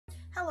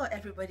Hello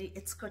everybody,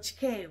 it's Coach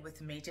K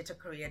with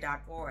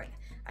MajorToCareer.org.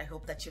 I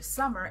hope that your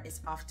summer is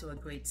off to a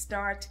great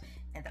start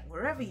and that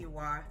wherever you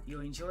are,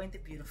 you're enjoying the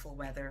beautiful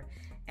weather,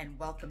 and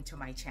welcome to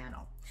my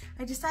channel.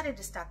 I decided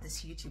to start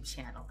this YouTube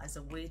channel as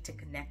a way to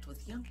connect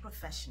with young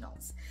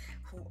professionals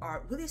who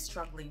are really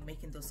struggling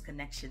making those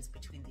connections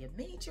between their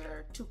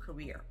major to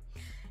career.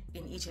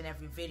 In each and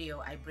every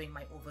video, I bring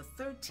my over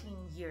 13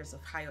 years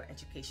of higher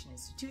education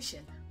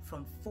institution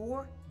from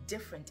 4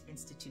 different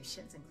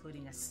institutions,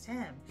 including a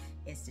STEM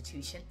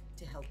institution,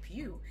 to help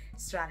you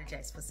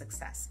strategize for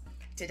success.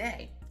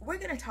 Today, we're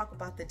going to talk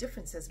about the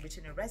differences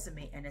between a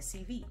resume and a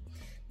CV.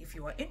 If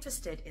you are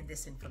interested in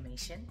this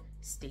information,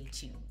 stay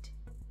tuned.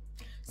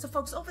 So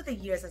folks, over the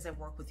years as I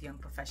work with young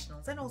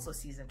professionals and also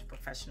seasoned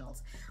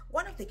professionals,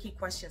 one of the key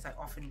questions I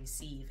often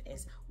receive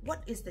is,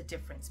 what is the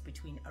difference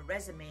between a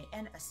resume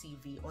and a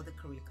CV or the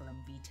curriculum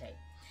vitae?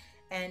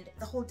 And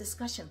the whole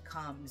discussion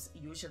comes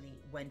usually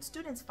when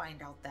students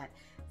find out that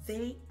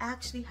they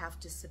actually have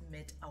to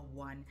submit a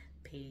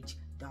one-page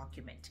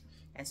document.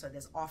 And so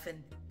there's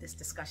often this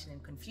discussion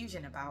and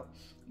confusion about,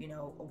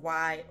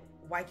 why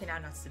can I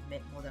not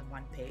submit more than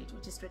one page,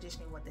 which is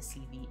traditionally what the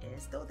CV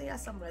is, though there are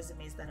some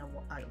resumes that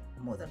are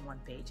more than one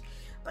page.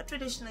 But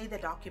traditionally the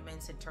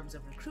documents in terms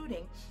of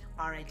recruiting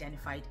are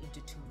identified into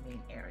 2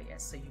 main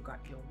areas. So you got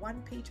your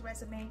one-page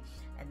resume,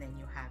 and then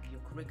you have your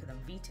curriculum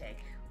vitae,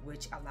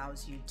 which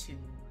allows you to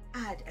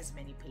add as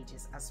many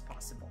pages as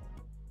possible.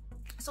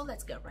 So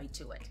let's get right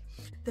to it.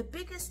 The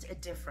biggest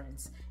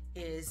difference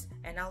is,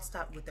 and I'll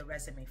start with the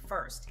resume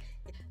first.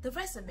 The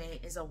resume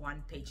is a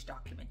one-page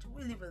document,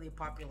 really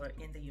popular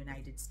in the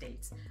United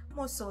States,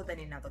 more so than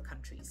in other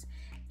countries.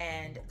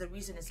 And the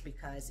reason is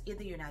because in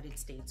the United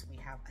States, we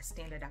have a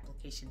standard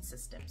application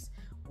systems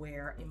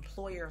where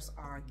employers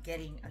are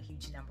getting a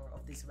huge number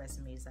of these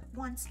resumes at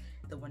once.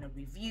 They want to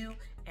review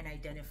and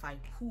identify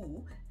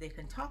who they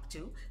can talk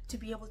to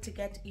be able to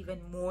get even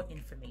more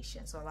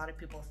information. So a lot of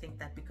people think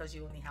that because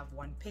you only have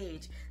one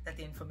page that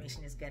the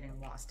information is getting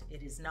lost.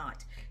 It is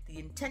not. The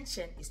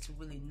intention is to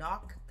really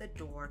knock the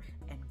door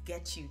and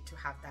get you to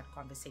have that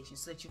conversation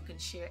so that you can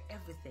share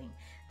everything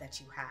that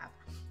you have.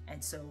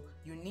 And so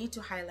you need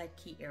to highlight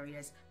key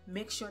areas,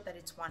 make sure that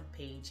it's one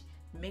page,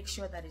 make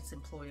sure that it's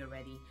employer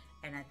ready,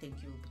 and I think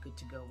you'll be good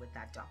to go with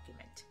that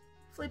document.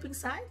 Flipping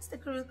sides, the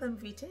curriculum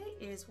vitae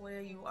is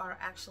where you are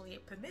actually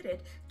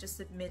permitted to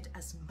submit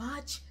as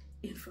much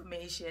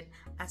information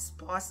as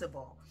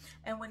possible.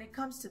 And when it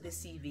comes to the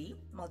CV,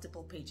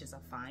 multiple pages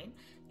are fine.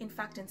 In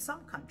fact, in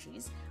some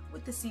countries,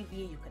 with the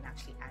CV, you can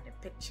actually add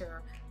a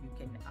picture, you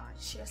can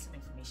share some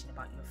information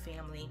about your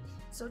family.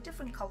 So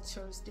different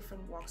cultures,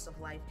 different walks of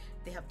life,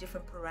 they have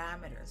different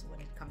parameters when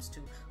it comes to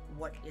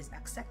what is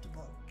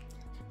acceptable.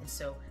 And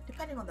so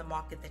depending on the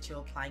market that you're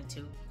applying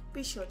to,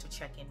 be sure to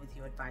check in with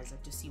your advisor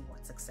to see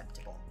what's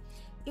acceptable.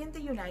 In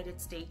the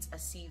United States, a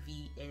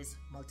CV is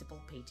multiple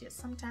pages,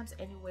 sometimes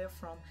anywhere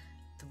from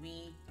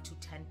 3 to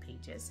 10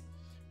 pages.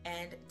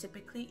 And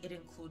typically it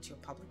includes your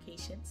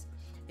publications.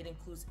 It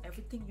includes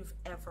everything you've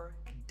ever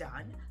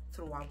done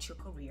throughout your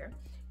career.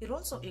 It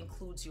also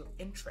includes your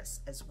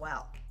interests as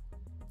well.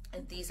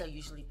 And these are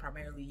usually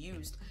primarily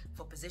used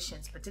for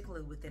positions,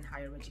 particularly within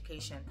higher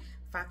education,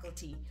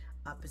 faculty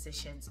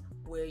positions,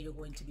 where you're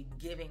going to be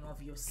giving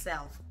of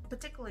yourself,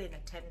 particularly in a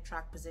tenure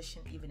track position,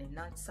 even in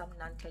some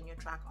non-tenure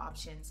track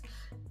options,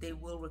 they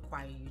will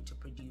require you to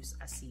produce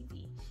a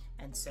CV.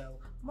 And so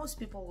most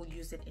people will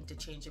use it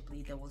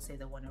interchangeably. They will say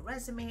they want a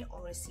resume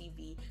or a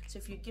CV. So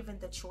if you're given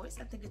the choice,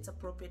 I think it's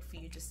appropriate for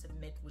you to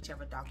submit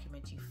whichever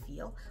document you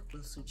feel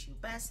will suit you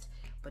best.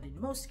 But in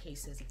most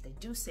cases, if they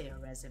do say a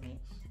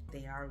resume,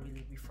 they are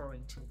really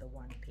referring to the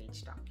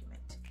one-page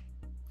document.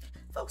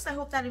 Folks, I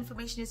hope that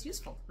information is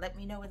useful. Let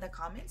me know in the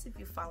comments if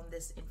you found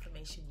this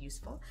information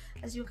useful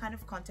as you're kind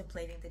of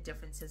contemplating the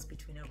differences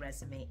between a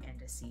resume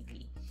and a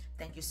CV.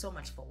 Thank you so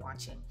much for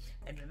watching.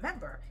 And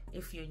remember,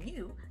 if you're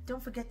new,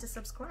 don't forget to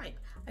subscribe.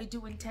 I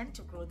do intend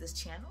to grow this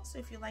channel, so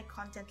if you like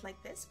content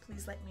like this,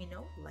 please let me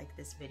know, like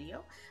this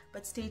video.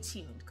 But stay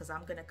tuned, because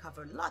I'm going to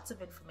cover lots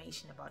of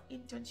information about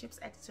internships,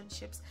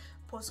 externships,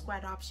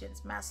 postgrad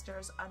options,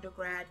 master's,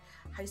 undergrad,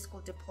 high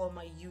school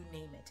diploma, you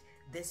name it.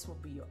 This will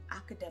be your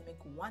academic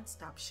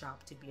one-stop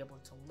shop to be able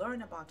to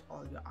learn about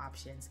all your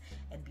options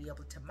and be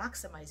able to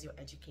maximize your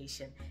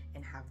education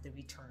and have the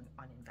return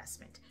on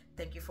investment.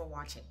 Thank you for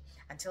watching.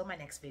 Until my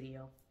next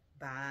video,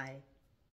 bye.